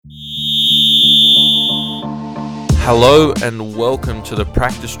Hello and welcome to the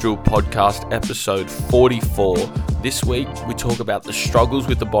Practice Drill Podcast, episode 44. This week we talk about the struggles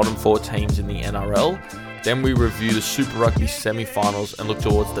with the bottom four teams in the NRL. Then we review the Super Rugby semi-finals and look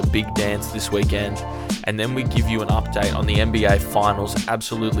towards the big dance this weekend. And then we give you an update on the NBA finals,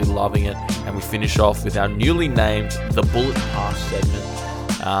 absolutely loving it. And we finish off with our newly named The Bullet Pass segment.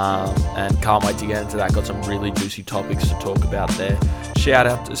 And can't wait to get into that. Got some really juicy topics to talk about there. Shout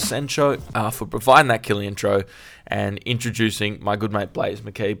out to Sencho for providing that killer intro and introducing my good mate Blaze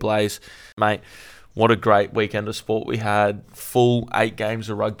McKee. Blaze, mate, what a great weekend of sport we had. Full 8 games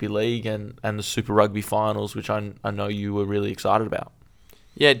of rugby league and the Super Rugby finals, which I know you were really excited about.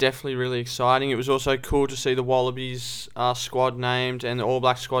 Yeah, definitely really exciting. It was also cool to see the Wallabies squad named and the All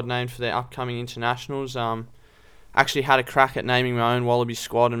Black squad named for their upcoming internationals. Actually had a crack at naming my own Wallaby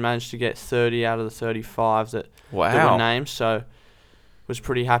squad and managed to get 30 out of the 35 that were named. So was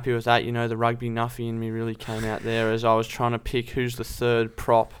pretty happy with that. You know, the rugby nuffy in me really came out there as I was trying to pick who's the third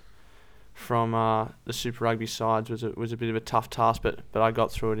prop from the Super Rugby sides. Was a bit of a tough task, but I got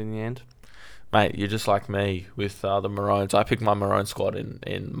through it in the end. Mate, you're just like me with the Maroons. I picked my Maroon squad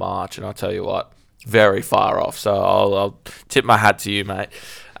in March, and I'll tell you what, very far off. So I'll tip my hat to you, mate.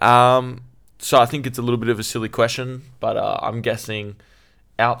 So I think it's a little bit of a silly question, but I'm guessing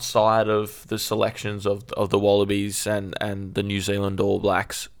outside of the selections of the Wallabies and the New Zealand All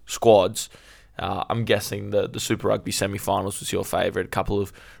Blacks squads, I'm guessing the Super Rugby semi-finals was your favourite. A couple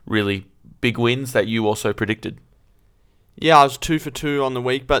of really big wins that you also predicted. Yeah, I was 2 for 2 on the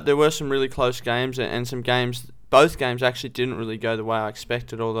week, but there were some really close games and some games. Both games actually didn't really go the way I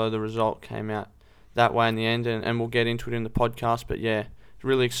expected, although the result came out that way in the end, and we'll get into it in the podcast. But yeah,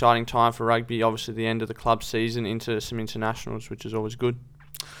 really exciting time for rugby. Obviously, the end of the club season into some internationals, which is always good.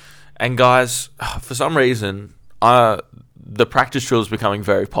 And guys, for some reason, the practice drill is becoming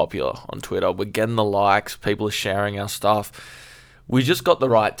very popular on Twitter. We're getting the likes. People are sharing our stuff. We just got the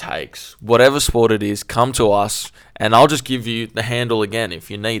right takes. Whatever sport it is, come to us, and I'll just give you the handle again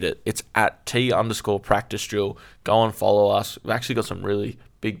if you need it. It's at @T_practice drill. Go and follow us. We've actually got some really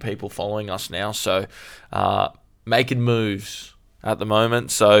big people following us now, so making moves at the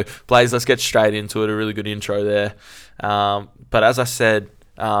moment. So, Blaze, let's get straight into it. A really good intro there. But as I said,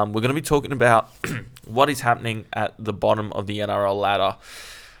 we're going to be talking about what is happening at the bottom of the NRL ladder.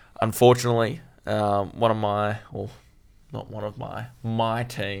 Unfortunately, my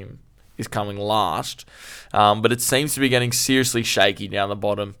team is coming last. But it seems to be getting seriously shaky down the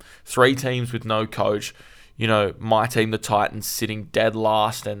bottom. 3 teams with no coach. You know, my team, the Titans, sitting dead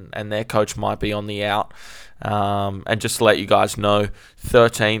last, and their coach might be on the out. And just to let you guys know,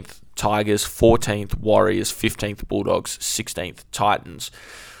 13th Tigers, 14th Warriors, 15th Bulldogs, 16th Titans.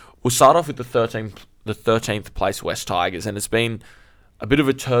 We'll start off with the 13th place West Tigers, and it's been a bit of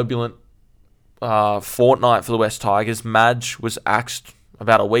a turbulent fortnight for the West Tigers. Madge was axed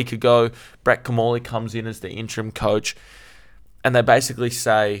about a week ago. Brett Kamali comes in as the interim coach, and they basically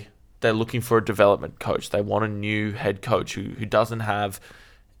say they're looking for a development coach. They want a new head coach who doesn't have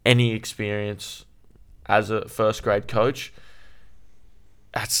any experience as a first grade coach.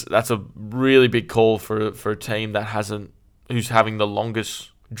 That's a really big call for a team who's having the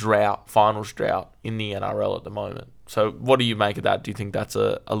longest finals drought in the NRL at the moment. So what do you make of that? Do you think that's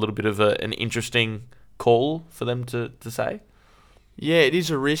a little bit of an interesting call for them to say? Yeah, it is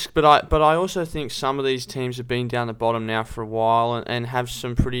a risk, but I also think some of these teams have been down the bottom now for a while and have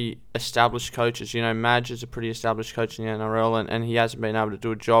some pretty established coaches. You know, Madge is a pretty established coach in the NRL, and he hasn't been able to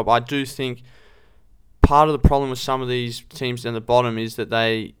do a job. I do think part of the problem with some of these teams down the bottom is that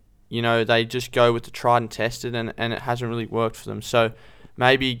they just go with the tried and tested, and it hasn't really worked for them. So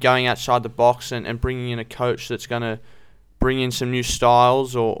maybe going outside the box and bringing in a coach that's going to bring in some new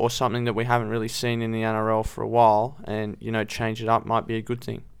styles or something that we haven't really seen in the NRL for a while and, change it up might be a good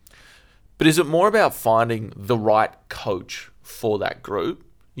thing. But is it more about finding the right coach for that group?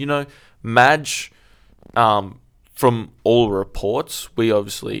 You know, Madge, from all reports, we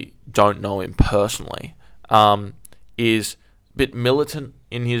obviously don't know him personally, is a bit militant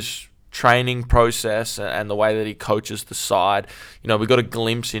in his training process and the way that he coaches the side. You know, we got a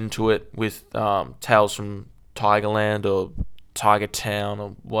glimpse into it with Tales from Tigerland or Tiger Town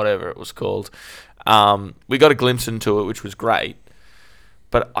or whatever it was called. We got a glimpse into it, which was great.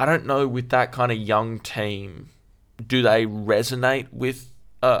 But I don't know, with that kind of young team, do they resonate with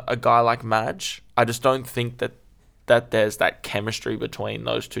a guy like Madge? I just don't think that there's that chemistry between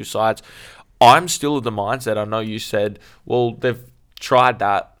those two sides. I'm still of the mindset, I know you said, well, they've tried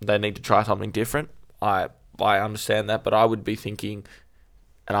that, they need to try something different. I understand that, but I would be thinking,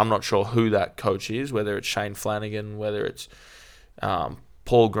 and I'm not sure who that coach is, whether it's Shane Flanagan, whether it's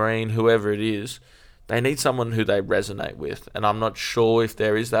Paul Green, whoever it is, they need someone who they resonate with, and I'm not sure if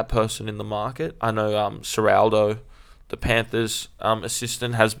there is that person in the market. I know Seraldo, the Panthers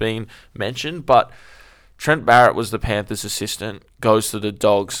assistant, has been mentioned, but Trent Barrett was the Panthers assistant, goes to the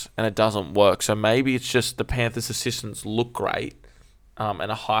Dogs, and it doesn't work. So maybe it's just the Panthers assistants look great and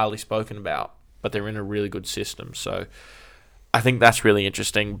are highly spoken about, but they're in a really good system. So I think that's really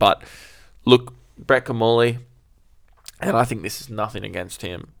interesting. But look, Brett Kamali, and I think this is nothing against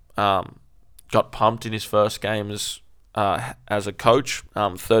him, got pumped in his first game as a coach,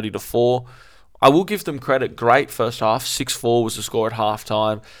 30-4. I will give them credit. Great first half. 6-4 was the score at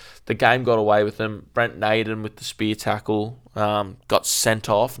halftime. The game got away with them. Brent Naden with the spear tackle got sent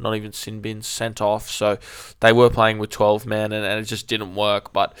off. Not even sin bin, sent off. So they were playing with 12 men, and it just didn't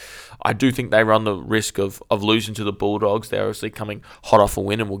work. But I do think they run the risk of losing to the Bulldogs. They're obviously coming hot off a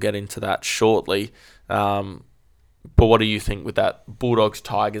win, and we'll get into that shortly. But what do you think with that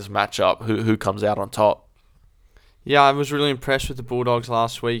Bulldogs-Tigers matchup? Who comes out on top? Yeah, I was really impressed with the Bulldogs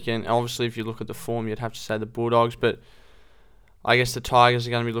last week, and obviously if you look at the form, you'd have to say the Bulldogs, but I guess the Tigers are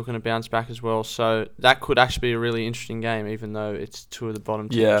going to be looking to bounce back as well, so that could actually be a really interesting game, even though it's two of the bottom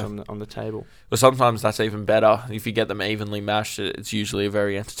teams on the table. Well, sometimes that's even better. If you get them evenly matched, it's usually a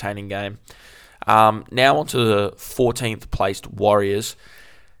very entertaining game. Now on to the 14th placed Warriors.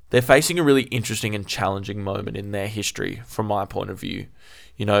 They're facing a really interesting and challenging moment in their history, from my point of view.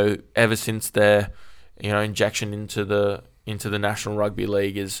 You know, ever since their injection into the National Rugby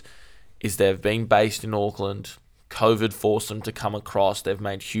League is they've been based in Auckland. COVID forced them to come across. They've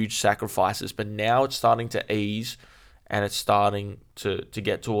made huge sacrifices, but now it's starting to ease, and it's starting to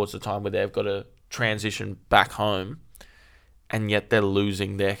get towards the time where they've got to transition back home, and yet they're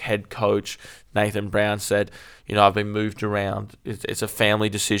losing their head coach. Nathan Brown said, I've been moved around. It's a family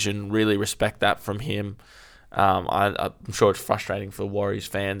decision. Really respect that from him. I'm sure it's frustrating for Warriors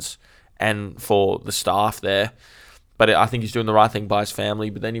fans and for the staff there, but I think he's doing the right thing by his family.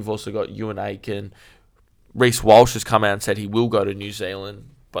 But then you've also got Ewan Aiken. Reece Walsh has come out and said he will go to New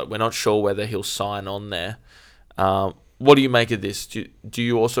Zealand, but we're not sure whether he'll sign on there. What do you make of this? Do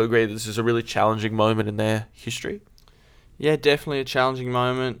you also agree that this is a really challenging moment in their history? Yeah, definitely a challenging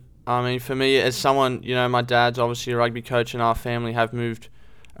moment. I mean, for me, as someone, my dad's obviously a rugby coach, and our family have moved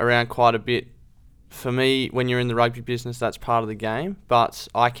around quite a bit. For me, when you're in the rugby business, that's part of the game, but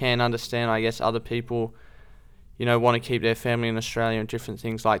I can understand, I guess, other people want to keep their family in Australia and different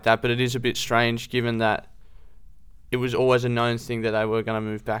things like that, but it is a bit strange given that it was always a known thing that they were going to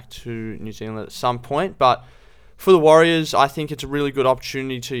move back to New Zealand at some point. But for the Warriors, I think it's a really good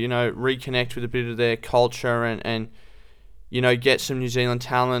opportunity to, reconnect with a bit of their culture and get some New Zealand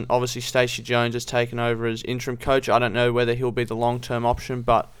talent. Obviously, Stacey Jones has taken over as interim coach. I don't know whether he'll be the long-term option,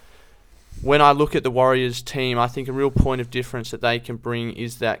 but when I look at the Warriors team, I think a real point of difference that they can bring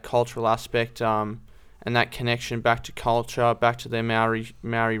is that cultural aspect and that connection back to culture, back to their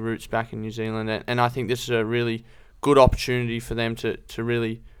Maori roots back in New Zealand. And I think this is a really good opportunity for them to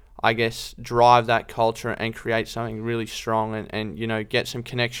really, I guess, drive that culture and create something really strong and get some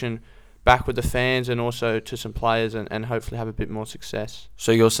connection back with the fans and also to some players and hopefully have a bit more success.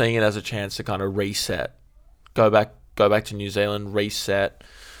 So you're seeing it as a chance to kind of reset, go back to New Zealand, reset.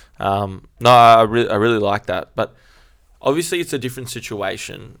 No, I really like that, but obviously it's a different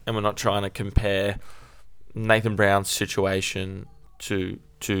situation, and we're not trying to compare Nathan Brown's situation to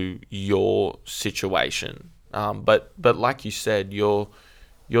your situation. But like you said, your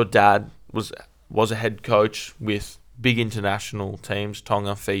dad was a head coach with big international teams,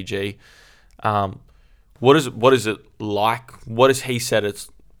 Tonga, Fiji. What is it like? What has he said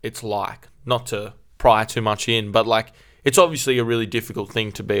it's like? Not to pry too much in, but like it's obviously a really difficult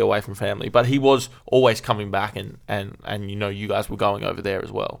thing to be away from family. But he was always coming back, and you guys were going over there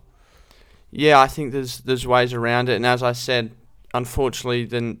as well. Yeah, I think there's ways around it, and as I said, unfortunately,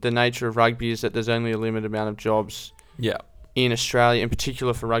 the nature of rugby is that there's only a limited amount of jobs in Australia, in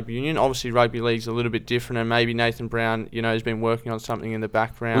particular for rugby union. Obviously, rugby league's a little bit different, and maybe Nathan Brown, has been working on something in the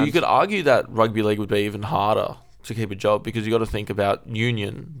background. Well, you could argue that rugby league would be even harder to keep a job because you got to think about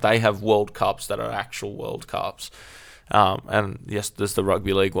union. They have World Cups that are actual World Cups, and yes, there's the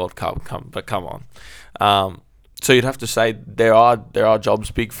Rugby League World Cup. But come on. So you'd have to say there are jobs,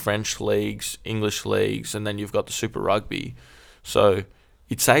 big French leagues, English leagues, and then you've got the Super Rugby. So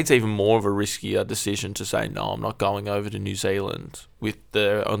you'd say it's even more of a riskier decision to say, no, I'm not going over to New Zealand with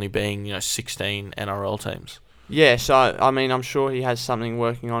there only being 16 NRL teams. Yeah, so, I mean, I'm sure he has something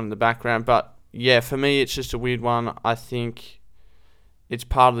working on in the background. But, yeah, for me, it's just a weird one. I think it's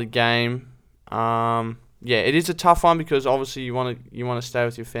part of the game. It is a tough one because, obviously, you want to stay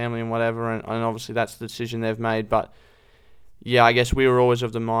with your family and whatever, and obviously that's the decision they've made. But, yeah, I guess we were always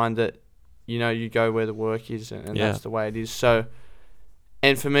of the mind that, you go where the work is, and Yeah. that's the way it is. So,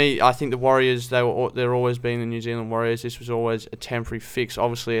 and for me, I think the Warriors, they're always been the New Zealand Warriors. This was always a temporary fix.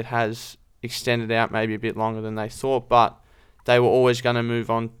 Obviously, it has extended out maybe a bit longer than they thought, but they were always going to move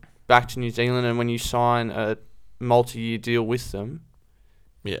on back to New Zealand. And when you sign a multi-year deal with them,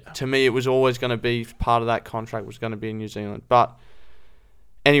 Yeah. to me, it was always going to be part of that contract was going to be in New Zealand. But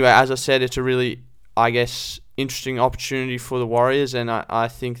anyway, as I said, it's a really, I guess, interesting opportunity for the Warriors, and I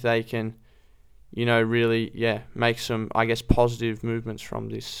think they can, really, make some, I guess, positive movements from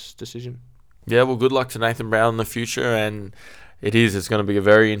this decision. Yeah, well, good luck to Nathan Brown in the future, and it's going to be a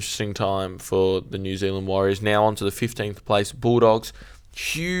very interesting time for the New Zealand Warriors. Now on to the 15th place Bulldogs.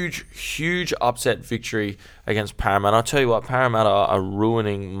 Huge upset victory against Parramatta. I'll tell you what, Parramatta are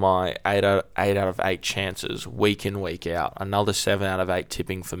ruining my 8 out of 8 chances week in, week out. Another 7 out of 8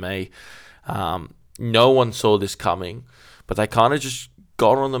 tipping for me. No one saw this coming, but they kind of just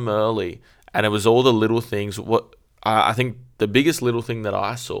got on them early, and it was all the little things. What I think the biggest little thing that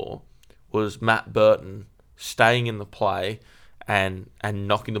I saw was Matt Burton staying in the play and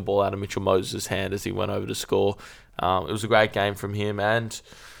knocking the ball out of Mitchell Moses' hand as he went over to score. It was a great game from him, and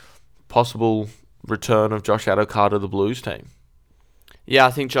possible return of Josh Adokar to the Blues team. Yeah,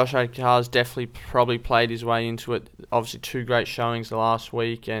 I think Josh Adokar's definitely probably played his way into it. Obviously, 2 great showings the last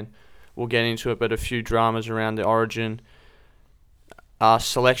week, and we'll get into it, but a few dramas around the Origin.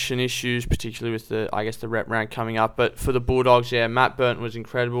 Selection issues, particularly with the rep round coming up. But for the Bulldogs, Matt Burton was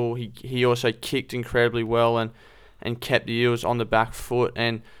incredible. He also kicked incredibly well and kept the Eels on the back foot.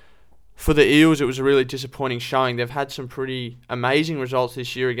 And for the Eels, it was a really disappointing showing. They've had some pretty amazing results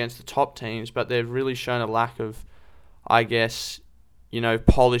this year against the top teams, but they've really shown a lack of, I guess,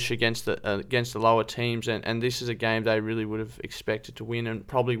 polish against the lower teams. And this is a game they really would have expected to win, and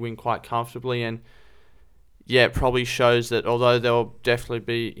probably win quite comfortably. And it probably shows that although they'll definitely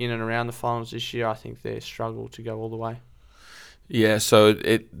be in and around the finals this year, I think they struggle to go all the way. Yeah, so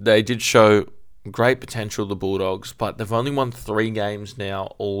they did show great potential, the Bulldogs, but they've only won 3 games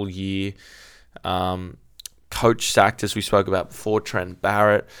now all year. Coach sacked, as we spoke about before, Trent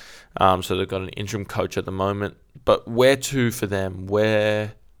Barrett. So they've got an interim coach at the moment. But where to for them?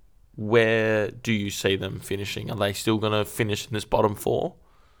 Where do you see them finishing? Are they still going to finish in this bottom 4?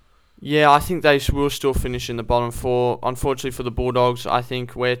 Yeah, I think they will still finish in the bottom 4. Unfortunately for the Bulldogs, I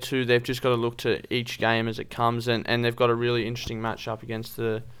think where to, they've just got to look to each game as it comes, and they've got a really interesting matchup against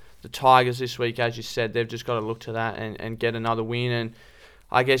the Tigers this week. As you said, they've just got to look to that and get another win. And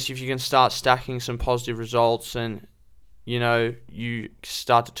I guess if you can start stacking some positive results and, you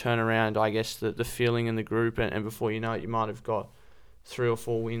start to turn around, I guess, the feeling in the group, and before you know it, you might have got 3 or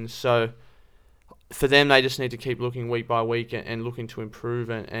 4 wins. So for them, they just need to keep looking week by week and looking to improve,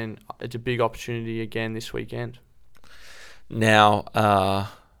 and it's a big opportunity again this weekend. Now,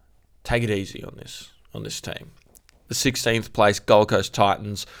 take it easy on this team. The 16th place Gold Coast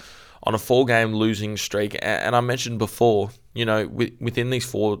Titans on a 4-game losing streak, and I mentioned before, within these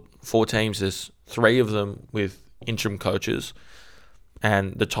four teams, there's 3 of them with interim coaches,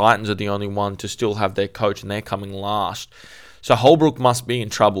 and the Titans are the only one to still have their coach, and they're coming last. So Holbrook must be in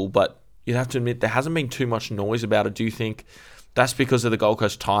trouble, but you'd have to admit there hasn't been too much noise about it. Do you think that's because of the Gold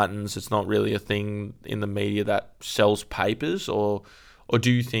Coast Titans? It's not really a thing in the media that sells papers, or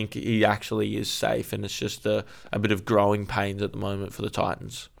do you think he actually is safe and it's just a bit of growing pains at the moment for the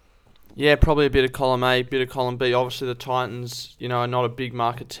Titans? Yeah, probably a bit of column A, bit of column B. Obviously, the Titans, are not a big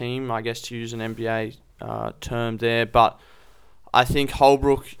market team, I guess, to use an NBA term there. But I think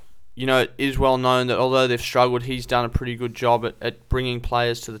Holbrook, it is well known that although they've struggled, he's done a pretty good job at bringing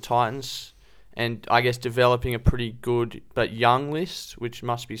players to the Titans and, I guess, developing a pretty good but young list, which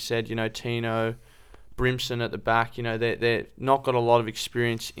must be said. Tino, Brimson at the back, they're not got a lot of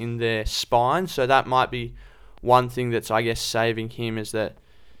experience in their spine. So that might be one thing that's, I guess, saving him, is that,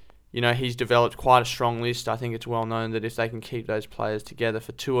 he's developed quite a strong list. I think it's well known that if they can keep those players together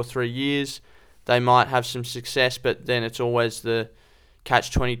for 2 or 3 years, they might have some success, but then it's always the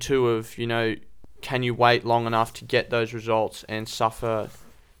catch-22 of, can you wait long enough to get those results and suffer,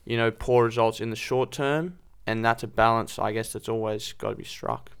 poor results in the short term? And that's a balance, I guess, that's always got to be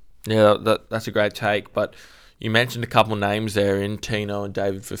struck. Yeah, that's a great take. But you mentioned a couple names there in Tino and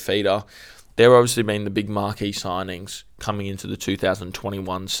David Fifita. They're obviously been the big marquee signings coming into the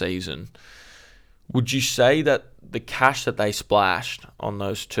 2021 season. Would you say that the cash that they splashed on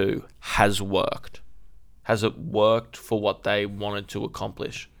those 2 has worked? Has it worked for what they wanted to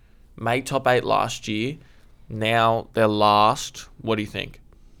accomplish? Made top 8 last year. Now they're last. What do you think?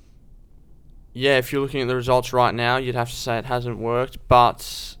 Yeah, if you're looking at the results right now, you'd have to say it hasn't worked. But,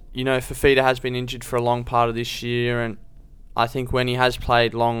 Fifita has been injured for a long part of this year. And I think when he has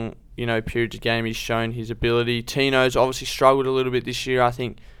played long, periods of game he's shown his ability. Tino's obviously struggled a little bit this year. I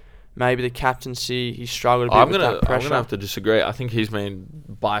think maybe the captaincy, he struggled a bit with that pressure. I'm going to have to disagree. I think he's been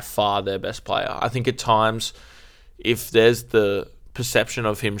by far their best player. I think at times, if there's the perception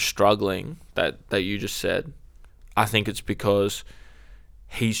of him struggling that you just said, I think it's because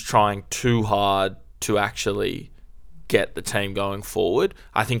he's trying too hard to actually get the team going forward.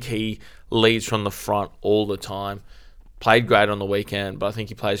 I think he leads from the front all the time. Played great on the weekend, but I think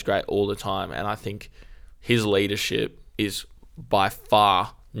he plays great all the time. And I think his leadership is by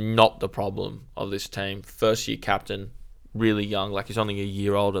far not the problem of this team. First year captain, really young, like he's only a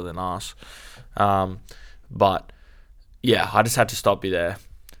year older than us. But yeah, I just had to stop you there.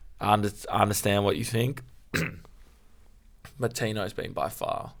 I understand what you think. But Tino's been by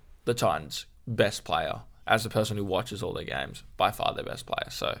far the Titans' best player. As a person who watches all their games, by far their best player.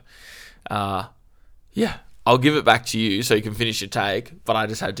 So, yeah, I'll give it back to you so you can finish your take, but I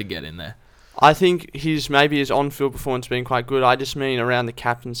just had to get in there. I think his on-field performance has been quite good. I just mean around the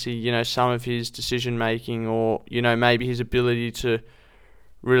captaincy, some of his decision-making or, maybe his ability to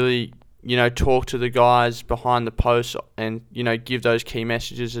really, talk to the guys behind the post and, give those key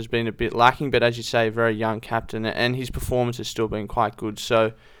messages has been a bit lacking. But as you say, very young captain, and his performance has still been quite good.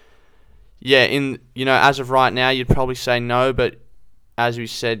 So, yeah, as of right now, you'd probably say no, but as we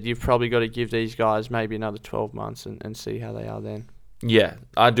said, you've probably got to give these guys maybe another 12 months and see how they are then. Yeah,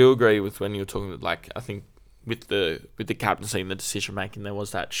 I do agree with when you're talking, I think with the captaincy and the decision making, there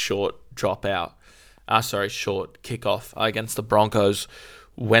was that short kickoff against the Broncos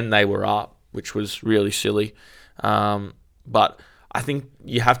when they were up, which was really silly. But I think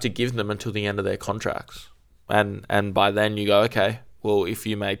you have to give them until the end of their contracts. And by then you go, okay, well, if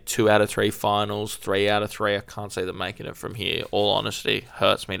you make 2 out of 3 finals, 3 out of 3, I can't say they're making it from here. All honesty,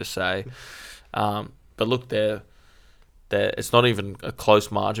 hurts me to say. But look, it's not even a close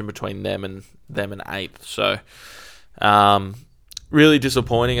margin between them and 8th. So, really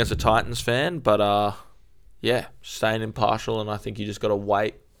disappointing as a Titans fan. But yeah, staying impartial, and I think you just got to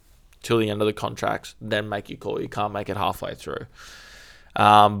wait till the end of the contracts, then make your call. You can't make it halfway through.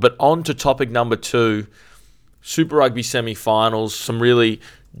 But on to topic number 2. Super Rugby semi-finals, some really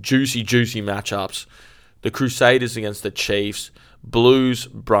juicy matchups. The Crusaders against the Chiefs, Blues,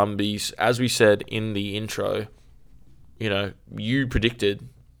 Brumbies. As we said in the intro, you predicted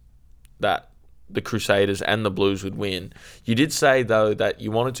that the Crusaders and the Blues would win. You did say, though, that you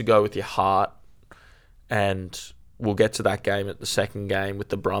wanted to go with your heart, and we'll get to that game at the second game with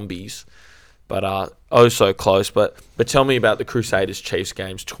the Brumbies. But so close. But tell me about the Crusaders-Chiefs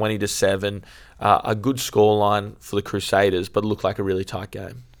games, 20-7. A good scoreline for the Crusaders, but looked like a really tight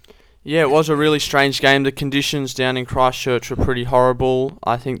game. Yeah, it was a really strange game. The conditions down in Christchurch were pretty horrible.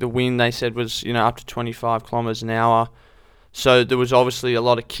 I think the wind, they said, was up to 25 kilometres an hour. So there was obviously a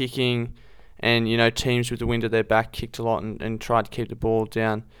lot of kicking, and teams with the wind at their back kicked a lot and tried to keep the ball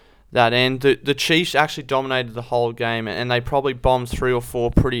down that end. The Chiefs actually dominated the whole game, and they probably bombed 3 or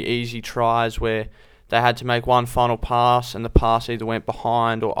 4 pretty easy tries where they had to make one final pass, and the pass either went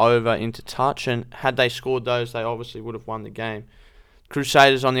behind or over into touch. And had they scored those, they obviously would have won the game.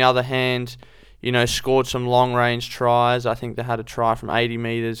 Crusaders, on the other hand, scored some long-range tries. I think they had a try from 80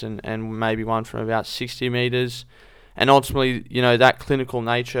 metres and maybe one from about 60 metres. And ultimately, that clinical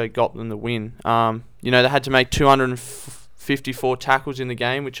nature got them the win. They had to make 254 tackles in the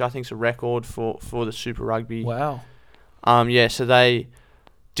game, which I think is a record for the Super Rugby. Wow. So they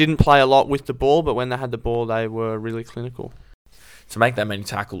didn't play a lot with the ball, but when they had the ball, they were really clinical. To make that many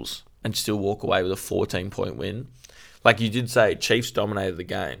tackles and still walk away with a 14-point win. Like you did say, Chiefs dominated the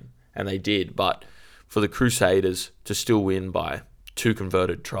game, and they did, but for the Crusaders to still win by 2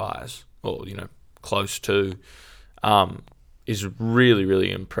 converted tries, or, close to, is really,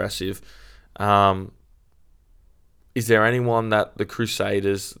 really impressive. Is there anyone that the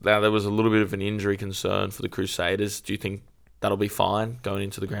Crusaders... Now, there was a little bit of an injury concern for the Crusaders. Do you think that'll be fine going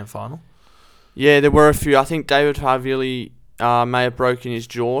into the grand final? Yeah, there were a few. I think David Havili may have broken his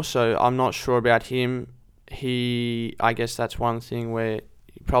jaw, so I'm not sure about him. I guess that's one thing where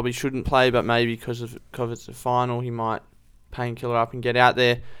he probably shouldn't play, but maybe because it's a final, he might painkiller up and get out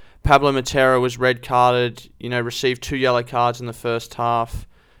there. Pablo Matera was red-carded, received 2 yellow cards in the first half,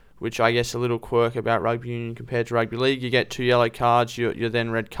 which I guess a little quirk about rugby union compared to rugby league. You get 2 yellow cards, you're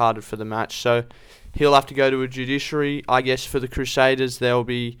then red-carded for the match. So he'll have to go to a judiciary. I guess for the Crusaders, they'll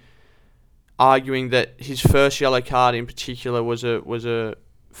be arguing that his first yellow card in particular was a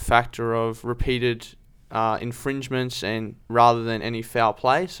factor of repeated infringements and rather than any foul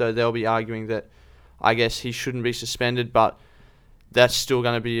play. So they'll be arguing that I guess he shouldn't be suspended, but that's still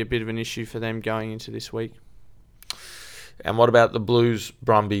going to be a bit of an issue for them going into this week. And what about the Blues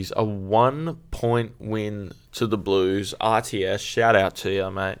Brumbies? A 1-point win to the Blues. RTS, shout out to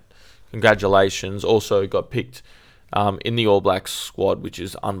you, mate. Congratulations. Also got picked in the All Blacks squad, which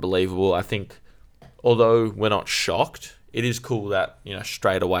is unbelievable. I think, although we're not shocked, it is cool that,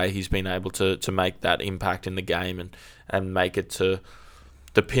 straight away he's been able to make that impact in the game and make it to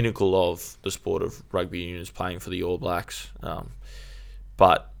the pinnacle of the sport of rugby union, is playing for the All Blacks.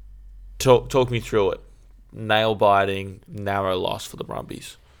 But talk me through it. Nail-biting, narrow loss for the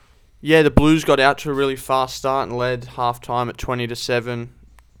Brumbies. Yeah, the Blues got out to a really fast start and led half-time at 20-7.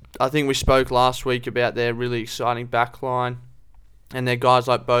 I think we spoke last week about their really exciting backline, and their guys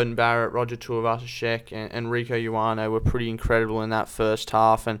like Beauden Barrett, Roger Tuivasa-Sheck, and Rico Ioane were pretty incredible in that first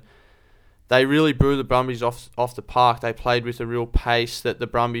half, and they really blew the Brumbies off the park. They played with a real pace that the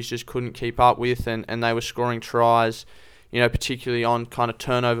Brumbies just couldn't keep up with, and they were scoring tries, particularly on kind of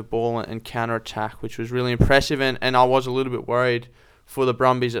turnover ball and counter-attack, which was really impressive. And I was a little bit worried for the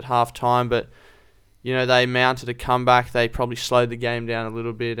Brumbies at half-time, but, they mounted a comeback. They probably slowed the game down a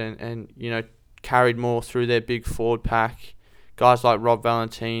little bit and carried more through their big forward pack. Guys like Rob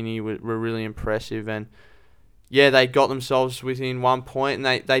Valentini were really impressive. And, yeah, they got themselves within 1 point,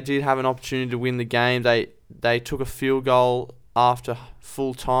 and they did have an opportunity to win the game. They took a field goal after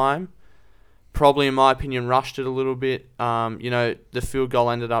full time. Probably, in my opinion, rushed it a little bit. The field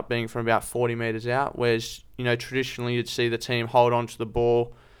goal ended up being from about 40 metres out, whereas, traditionally you'd see the team hold on to the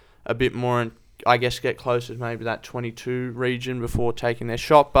ball a bit more and, I guess, get closer to maybe that 22 region before taking their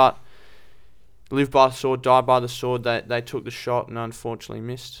shot. But live by the sword, die by the sword. They took the shot and unfortunately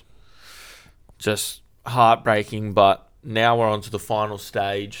missed. Just heartbreaking, but now we're on to the final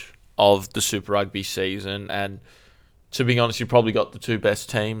stage of the Super Rugby season, and to be honest, you've probably got the two best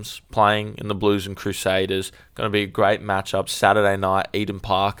teams playing in the Blues and Crusaders. Going to be a great matchup Saturday night, Eden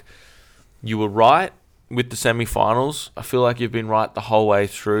Park. You were right with the semi-finals. I feel like you've been right the whole way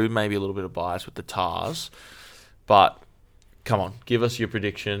through. Maybe a little bit of bias with the Tars. But come on, give us your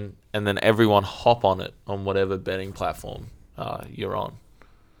prediction, and then everyone hop on it on whatever betting platform you're on.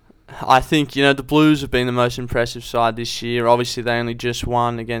 I think, the Blues have been the most impressive side this year. Obviously, they only just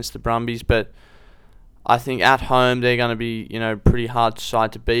won against the Brumbies, but I think at home they're going to be, pretty hard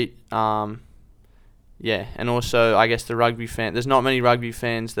side to beat. And also I guess the rugby fan. There's not many rugby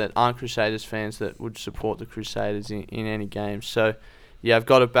fans that aren't Crusaders fans that would support the Crusaders in any game. So, yeah, I've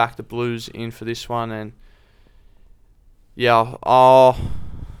got to back the Blues in for this one. And yeah, I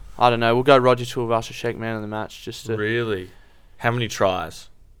don't know. We'll go Roger Tuivasa-Sheck man of the match. Really? How many tries?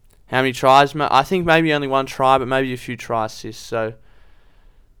 How many tries? I think maybe only one try, but maybe a few try assists. So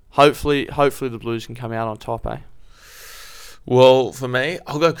hopefully the Blues can come out on top, eh? Well, for me,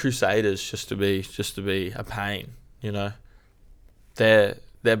 I'll go Crusaders just to be a pain. They've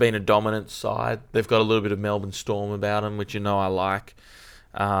been a dominant side. They've got a little bit of Melbourne Storm about them, which I like.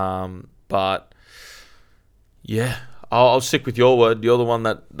 But yeah, I'll stick with your word. You're the one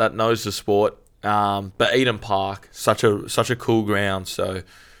that knows the sport. But Eden Park, such a cool ground. So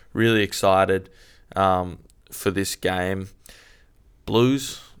really excited for this game.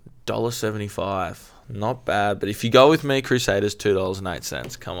 Blues $1.75. Not bad, but if you go with me, Crusaders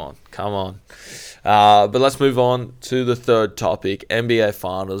 $2.08. Come on. But let's move on to the third topic, NBA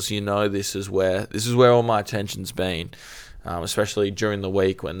Finals. This is where all my attention's been, especially during the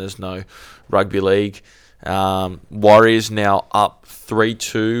week when there's no rugby league. Warriors now up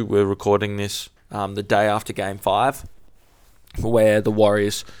 3-2. We're recording this the day after Game 5, where the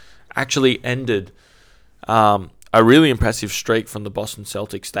Warriors actually ended a really impressive streak from the Boston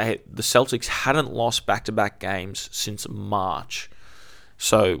Celtics. The Celtics hadn't lost back-to-back games since March.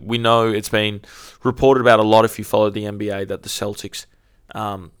 So we know it's been reported about a lot if you follow the NBA that the Celtics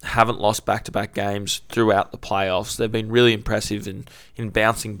haven't lost back-to-back games throughout the playoffs. They've been really impressive in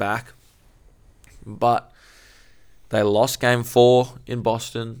bouncing back. But they lost Game 4 in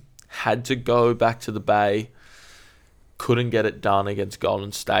Boston, had to go back to the Bay, couldn't get it done against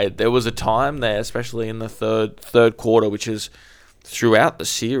Golden State. There was a time there, especially in the third quarter, which has throughout the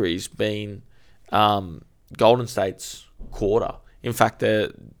series been Golden State's quarter. In fact,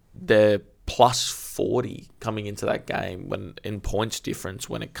 they're plus 40 coming into that game when in points difference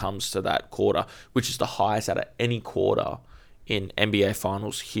when it comes to that quarter, which is the highest out of any quarter in NBA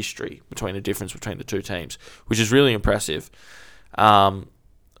Finals history between the difference between the two teams, which is really impressive.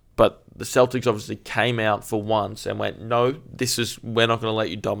 But the Celtics obviously came out for once and went, no, we're not going to let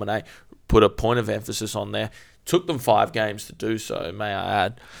you dominate. Put a point of emphasis on there. Took them 5 games to do so, may I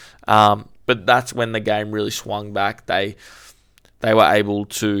add. But that's when the game really swung back. They were able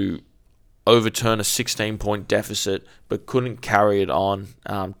to overturn a 16-point deficit, but couldn't carry it on.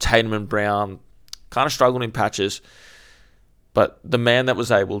 Tatum and Brown kind of struggled in patches. But the man that was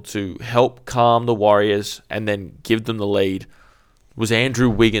able to help calm the Warriors and then give them the lead was Andrew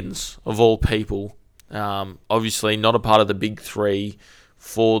Wiggins, of all people. Obviously, not a part of the big three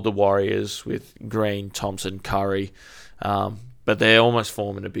for the Warriors with Green, Thompson, Curry. But they're almost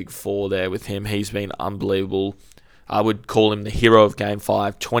forming a big four there with him. He's been unbelievable. I would call him the hero of Game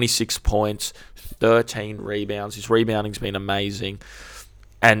 5. 26 points, 13 rebounds. His rebounding's been amazing.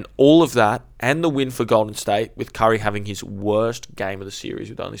 And all of that, and the win for Golden State, with Curry having his worst game of the series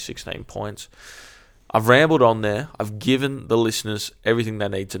with only 16 points. I've rambled on there. I've given the listeners everything they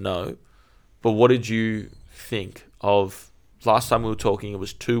need to know. But what did you think of... Last time we were talking, it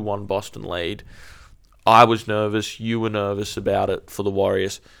was 2-1 Boston lead. I was nervous. You were nervous about it for the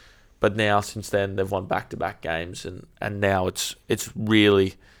Warriors. But now, since then, they've won back-to-back games. And now it's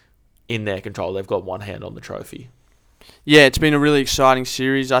really in their control. They've got one hand on the trophy. Yeah, it's been a really exciting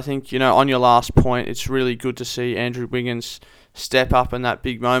series. I think, on your last point, it's really good to see Andrew Wiggins step up in that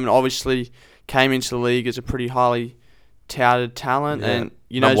big moment. Obviously, came into the league as a pretty highly touted talent, and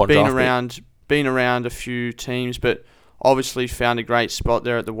has been around a few teams, but obviously found a great spot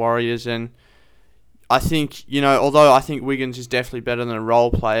there at the Warriors. And I think, although I think Wiggins is definitely better than a role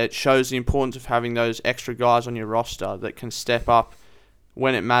player, it shows the importance of having those extra guys on your roster that can step up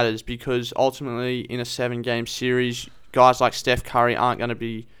when it matters, because ultimately in a 7-game series, guys like Steph Curry aren't going to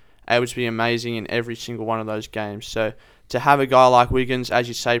be able to be amazing in every single one of those games. So to have a guy like Wiggins, as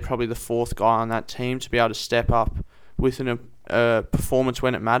you say, probably the fourth guy on that team, to be able to step up with a performance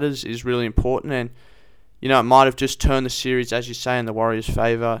when it matters is really important. And, it might have just turned the series, as you say, in the Warriors'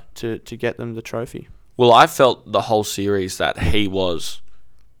 favour to get them the trophy. Well, I felt the whole series that he was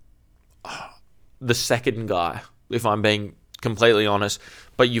the second guy, if I'm being completely honest.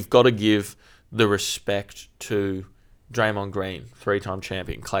 But you've got to give the respect to Draymond Green, 3-time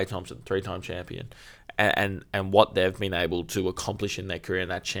champion, Klay Thompson, 3-time champion, and what they've been able to accomplish in their career in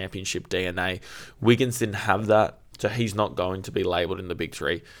that championship DNA. Wiggins didn't have that, so he's not going to be labelled in the big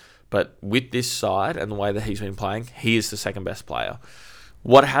three. But with this side and the way that he's been playing, he is the second best player.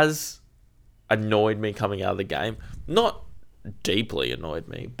 What has annoyed me coming out of the game, not deeply annoyed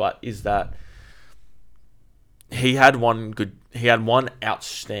me, but is that he had one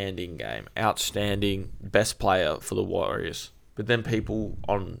outstanding game, outstanding best player for the Warriors. But then people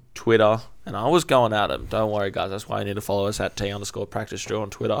on Twitter, and I was going at him, don't worry guys, that's why you need to follow us at @T_PracticeDrill on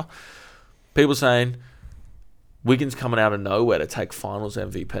Twitter. People saying, Wiggins coming out of nowhere to take finals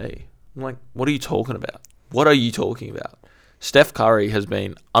MVP. I'm like, what are you talking about? What are you talking about? Steph Curry has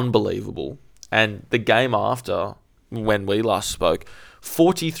been unbelievable. And the game after, when we last spoke,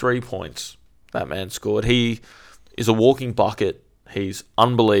 43 points that man scored. He is a walking bucket. He's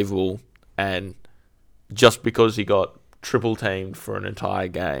unbelievable. And just because he got triple teamed for an entire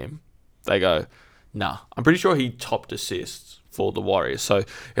game, they go, nah. I'm pretty sure he topped assists for the Warriors. So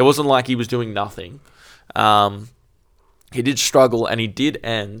it wasn't like he was doing nothing. He did struggle, and he did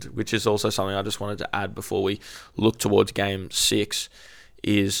end, which is also something I just wanted to add before we look towards Game 6,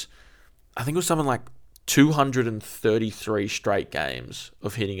 is I think it was something like 233 straight games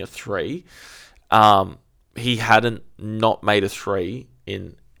of hitting a three. He hadn't not made a three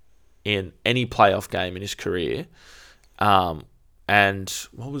in any playoff game in his career. And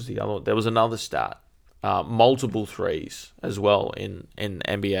what was the other one? There was another stat. Multiple threes as well in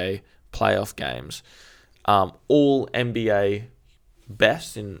NBA playoff games. All NBA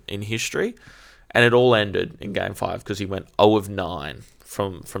best in history. And it all ended in Game 5 because he went 0 of 9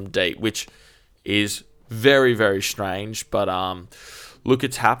 from deep, which is very, very strange. But look,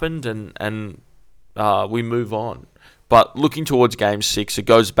 it's happened, and we move on. But looking towards Game 6, it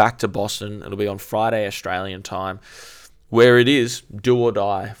goes back to Boston. It'll be on Friday, Australian time, where it is do or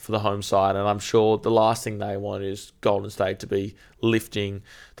die for the home side. And I'm sure the last thing they want is Golden State to be lifting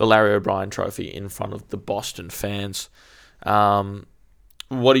the Larry O'Brien trophy in front of the Boston fans.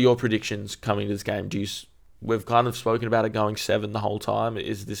 What are your predictions coming to this game? We've kind of spoken about it going 7 the whole time.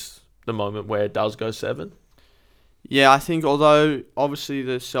 Is this the moment where it does go 7? Yeah, I think although obviously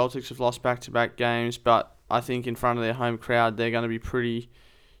the Celtics have lost back-to-back games, but I think in front of their home crowd, they're going to be pretty,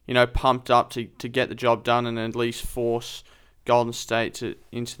 pumped up to get the job done and at least force Golden State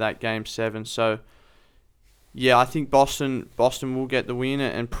into that Game 7. So, yeah, I think Boston will get the win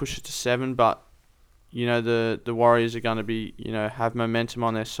and push it to 7, but, the Warriors are going to be, have momentum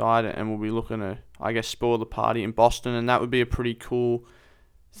on their side and will be looking to, I guess, spoil the party in Boston, and that would be a pretty cool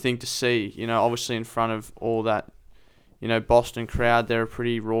thing to see, obviously in front of all that, Boston crowd. They're a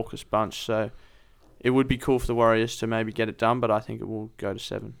pretty raucous bunch, so it would be cool for the Warriors to maybe get it done, but I think it will go to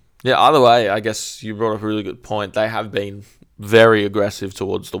 7. Yeah, either way, I guess you brought up a really good point. They have been very aggressive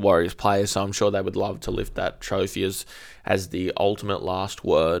towards the Warriors players, so I'm sure they would love to lift that trophy as the ultimate last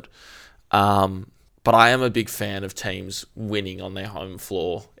word. But I am a big fan of teams winning on their home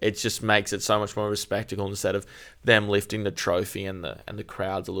floor. It just makes it so much more of a spectacle instead of them lifting the trophy and the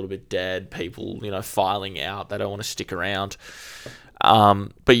crowd's a little bit dead. People, filing out. They don't want to stick around.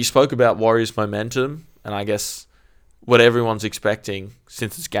 But you spoke about Warriors momentum, and I guess what everyone's expecting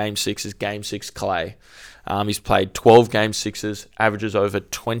since it's Game 6 is Game 6 Clay. He's played 12 Game 6s, averages over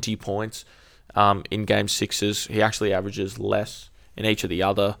 20 points in Game 6s. He actually averages less in each of the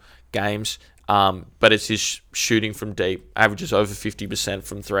other games. But it's his shooting from deep, averages over 50%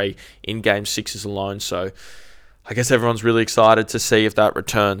 from 3 in Game 6s alone. So I guess everyone's really excited to see if that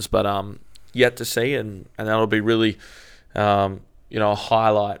returns, but yet to see, and that'll be really a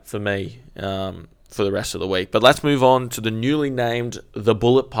highlight for me for the rest of the week. But let's move on to the newly named the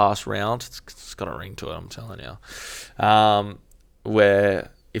Bullet Pass round. It's got a ring to it, I'm telling you. Where,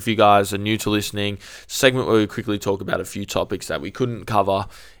 if you guys are new to listening, segment where we quickly talk about a few topics that we couldn't cover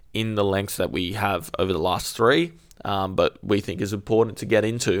in the lengths that we have over the last 3, but we think is important to get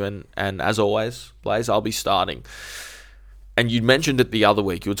into. And as always, Blaze, I'll be starting. And you mentioned it the other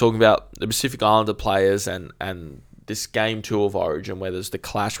week. You were talking about the Pacific Islander players and this Game 2 of Origin, where there's the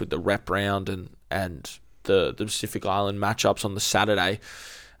clash with the rep round and the Pacific Island matchups on the Saturday.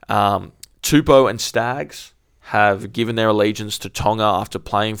 Tupou and Stags have given their allegiance to Tonga after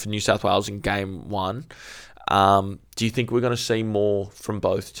playing for New South Wales in Game 1. Do you think we're going to see more from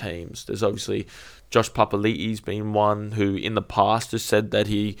both teams? There's obviously Josh Papali'i's been one who in the past has said that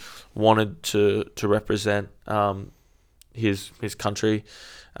he wanted to represent his country.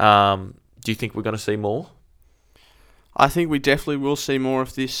 Do you think we're going to see more? I think we definitely will see more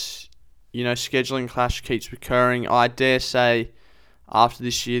if this, scheduling clash keeps recurring. I dare say after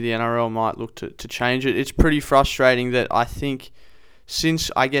this year, the NRL might look to change it. It's pretty frustrating that I think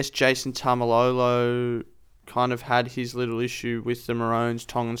since, I guess, Jason Tamalolo kind of had his little issue with the Maroons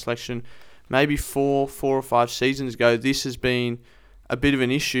Tongan selection, maybe four or 5 seasons ago, this has been a bit of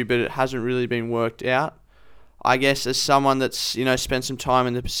an issue, but it hasn't really been worked out. I guess as someone that's, spent some time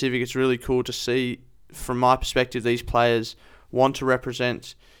in the Pacific, it's really cool to see, from my perspective, these players want to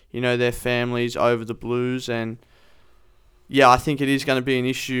represent, their families over the Blues. And yeah, I think it is going to be an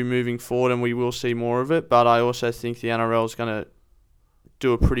issue moving forward and we will see more of it. But I also think the NRL is going to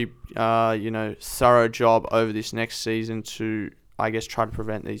do a pretty, thorough job over this next season to, I guess, try to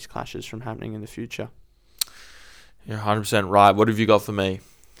prevent these clashes from happening in the future. You're 100% right. What have you got for me?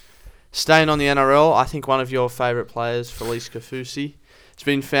 Staying on the NRL, I think one of your favourite players, Felice Kaufusi, has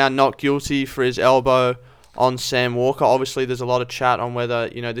been found not guilty for his elbow on Sam Walker. Obviously, there's a lot of chat on whether,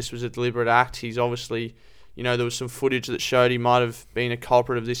 this was a deliberate act. He's obviously, there was some footage that showed he might have been a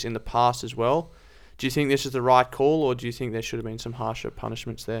culprit of this in the past as well. Do you think this is the right call, or do you think there should have been some harsher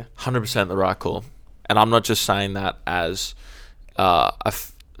punishments there? 100% the right call. And I'm not just saying that as a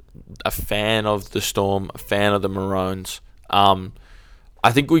fan of the Storm, a fan of the Maroons.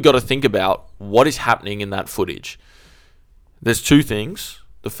 I think we got to think about what is happening in that footage. There's 2 things.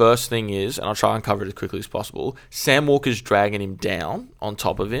 The first thing is, and I'll try and cover it as quickly as possible, Sam Walker's dragging him down on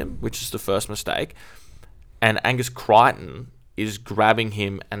top of him, which is the first mistake. And Angus Crichton is grabbing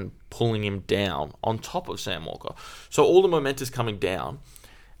him and pulling him down on top of Sam Walker. So all the momentum is coming down.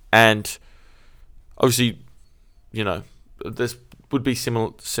 And obviously, there would be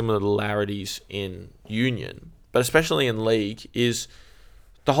similarities in union, but especially in league, is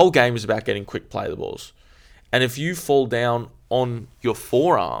the whole game is about getting quick play the balls. And if you fall down on your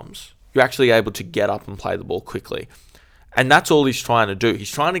forearms, you're actually able to get up and play the ball quickly. And that's all he's trying to do.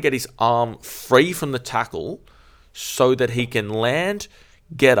 He's trying to get his arm free from the tackle so that he can land,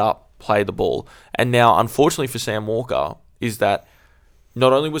 get up, play the ball. And now, unfortunately for Sam Walker, is that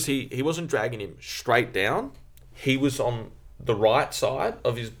not only was he wasn't dragging him straight down, he was on the right side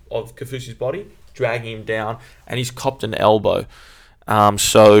of Kaufusi's body, dragging him down, and he's copped an elbow.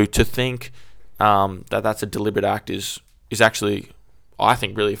 So to think that that's a deliberate act is actually, I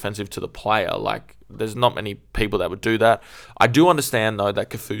think, really offensive to the player. Like, there's not many people that would do that. I do understand, though, that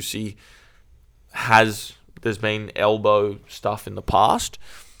Kaufusi there's been elbow stuff in the past.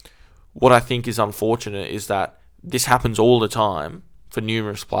 What I think is unfortunate is that this happens all the time for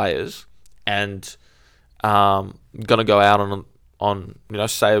numerous players, and I'm gonna go out on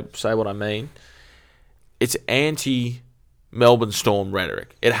say what I mean. It's anti-Melbourne Storm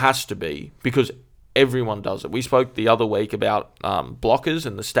rhetoric. It has to be, because everyone does it. We spoke the other week about blockers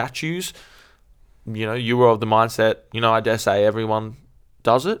and the statues. You were of the mindset, I dare say everyone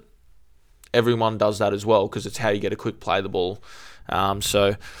does it. Everyone does that as well, because it's how you get a quick play the ball.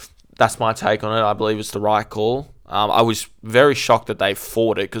 So that's my take on it. I believe it's the right call. I was very shocked that they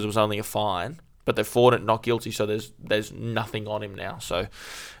fought it because it was only a fine, but they fought it not guilty, so there's nothing on him now. So,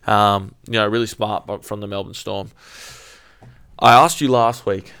 really smart from the Melbourne Storm. I asked you last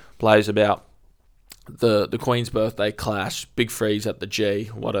week, Blaze, about the Queen's birthday clash, big freeze at the G.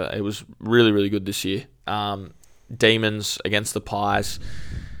 It was really, really good this year. Demons against the Pies.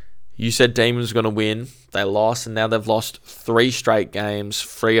 You said Demons were going to win. They lost, and now they've lost 3 straight games.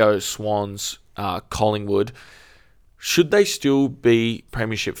 Freo, Swans, Collingwood. Should they still be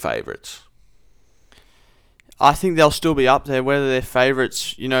premiership favourites? I think they'll still be up there, whether they're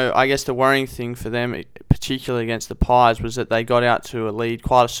favourites. I guess the worrying thing for them, particularly against the Pies, was that they got out to a lead,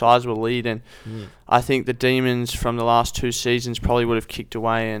 quite a sizable lead, and I think the Demons from the last 2 seasons probably would have kicked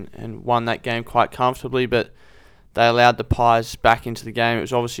away and won that game quite comfortably, but they allowed the Pies back into the game. It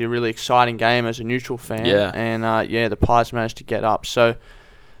was obviously a really exciting game as a neutral fan, and the Pies managed to get up. So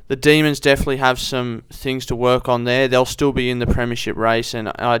the Demons definitely have some things to work on there. They'll still be in the premiership race, and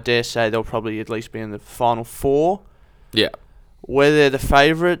I dare say they'll probably at least be in the final 4. Yeah. Whether they're the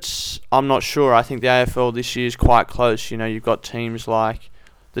favourites, I'm not sure. I think the AFL this year is quite close. You've got teams like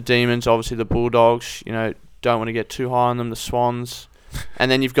the Demons, obviously the Bulldogs, don't want to get too high on them, the Swans.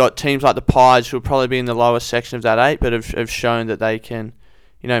 And then you've got teams like the Pies, who will probably be in the lower section of that 8, but have shown that they can,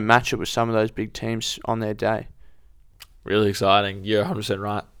 match it with some of those big teams on their day. Really exciting. You're 100%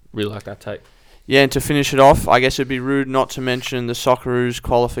 right. Really like that take. Yeah, and to finish it off, I guess it'd be rude not to mention the Soccer-roos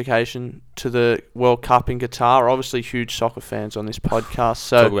qualification to the World Cup in Qatar. Obviously, huge soccer fans on this podcast.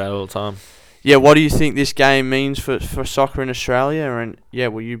 So talk about it all the time. Yeah, what do you think this game means for soccer in Australia? And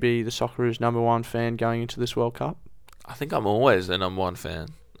will you be the Soccer-roos #1 fan going into this World Cup? I think I'm always the #1 fan.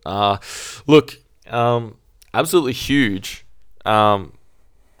 Look, absolutely huge.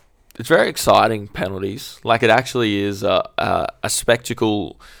 It's very exciting, penalties. Like, it actually is a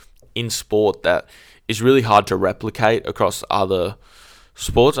spectacle in sport that is really hard to replicate across other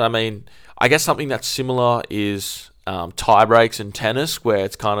sports. I mean, I guess something that's similar is tie breaks in tennis, where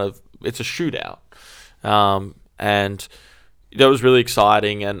it's a shootout. And that was really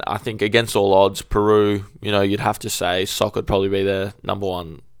exciting, and I think against all odds, Peru, you'd have to say soccer would probably be their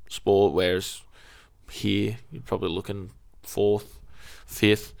 #1 sport, whereas here, you're probably looking 4th,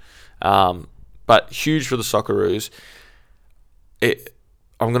 5th. But huge for the Soccer-roos.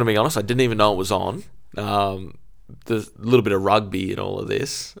 I'm going to be honest, I didn't even know it was on. There's a little bit of rugby in all of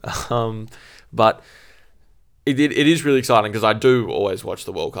this. But it is really exciting, because I do always watch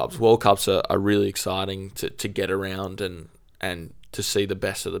the World Cups. World Cups are really exciting to get around and to see the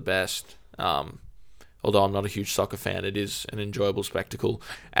best of the best. Although I'm not a huge soccer fan, it is an enjoyable spectacle.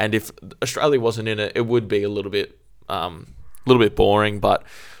 And if Australia wasn't in it, it would be a little bit boring. But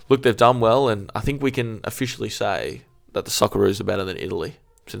look, they've done well, and I think we can officially say that the Soccer-roos are better than Italy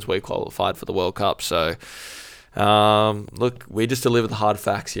since we qualified for the World Cup. So, look, we just deliver the hard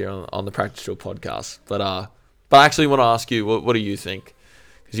facts here on the Practice Drill podcast. But I actually want to ask you, what do you think?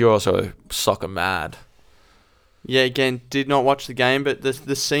 Because you're also soccer mad. Yeah, again, did not watch the game, but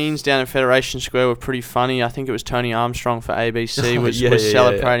the scenes down in Federation Square were pretty funny. I think it was Tony Armstrong for ABC was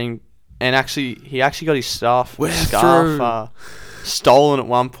celebrating, and he actually got his scarf stolen at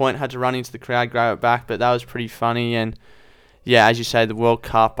one point, had to run into the crowd, grab it back, but that was pretty funny. And yeah, as you say, the World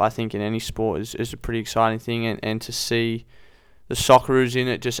Cup, I think in any sport is a pretty exciting thing, and to see the Soccer-roos in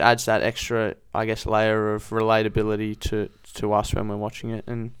it just adds that extra, I guess, layer of relatability to us when we're watching it.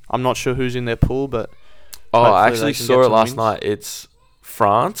 And I'm not sure who's in their pool, but I actually saw it last night. It's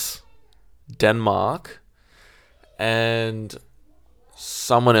France, Denmark, and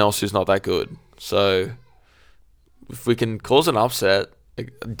someone else who's not that good. So if we can cause an upset,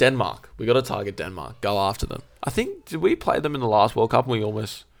 Denmark. We got to target Denmark. Go after them. I think, did we play them in the last World Cup?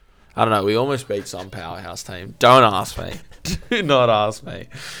 And we almost beat some powerhouse team. Don't ask me. Do not ask me.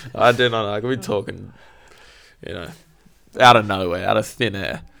 I do not know. I could be talking, out of nowhere, out of thin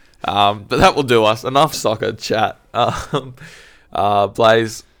air. But that will do us. Enough soccer chat.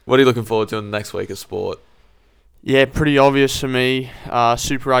 Blaze, what are you looking forward to in the next week of sport? Yeah, pretty obvious for me.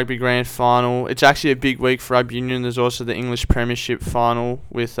 Super Rugby Grand Final. It's actually a big week for rugby union. There's also the English Premiership Final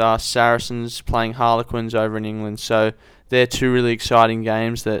with Saracens playing Harlequins over in England. So they're 2 really exciting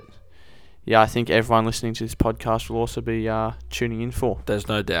games that, I think everyone listening to this podcast will also be tuning in for. There's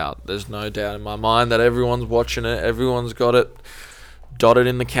no doubt. There's no doubt in my mind that everyone's watching it. Everyone's got it dotted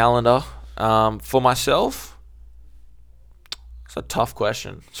in the calendar. For myself, it's a tough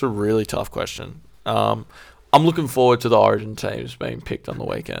question. It's a really tough question. I'm looking forward to the Origin teams being picked on the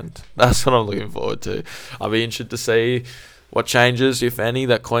weekend. That's what I'm looking forward to. I'll be interested to see what changes, if any,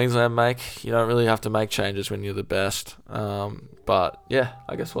 that Queensland make. You don't really have to make changes when you're the best. But, yeah,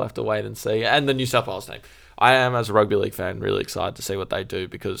 I guess we'll have to wait and see. And the New South Wales team. I am, as a rugby league fan, really excited to see what they do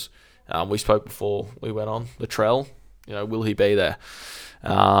because we spoke before we went on. Latrell, will he be there?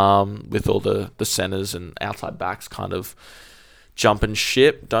 With all the centres and outside backs kind of jumping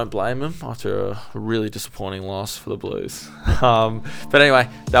ship. Don't blame him after a really disappointing loss for the Blues. But anyway,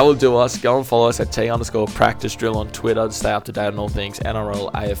 that will do us. Go and follow us at @T_practice drill on Twitter to stay up to date on all things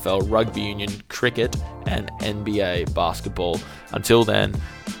NRL, AFL, rugby union, cricket, and NBA basketball. Until then,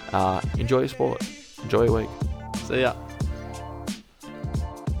 enjoy your sport. Enjoy your week. See ya.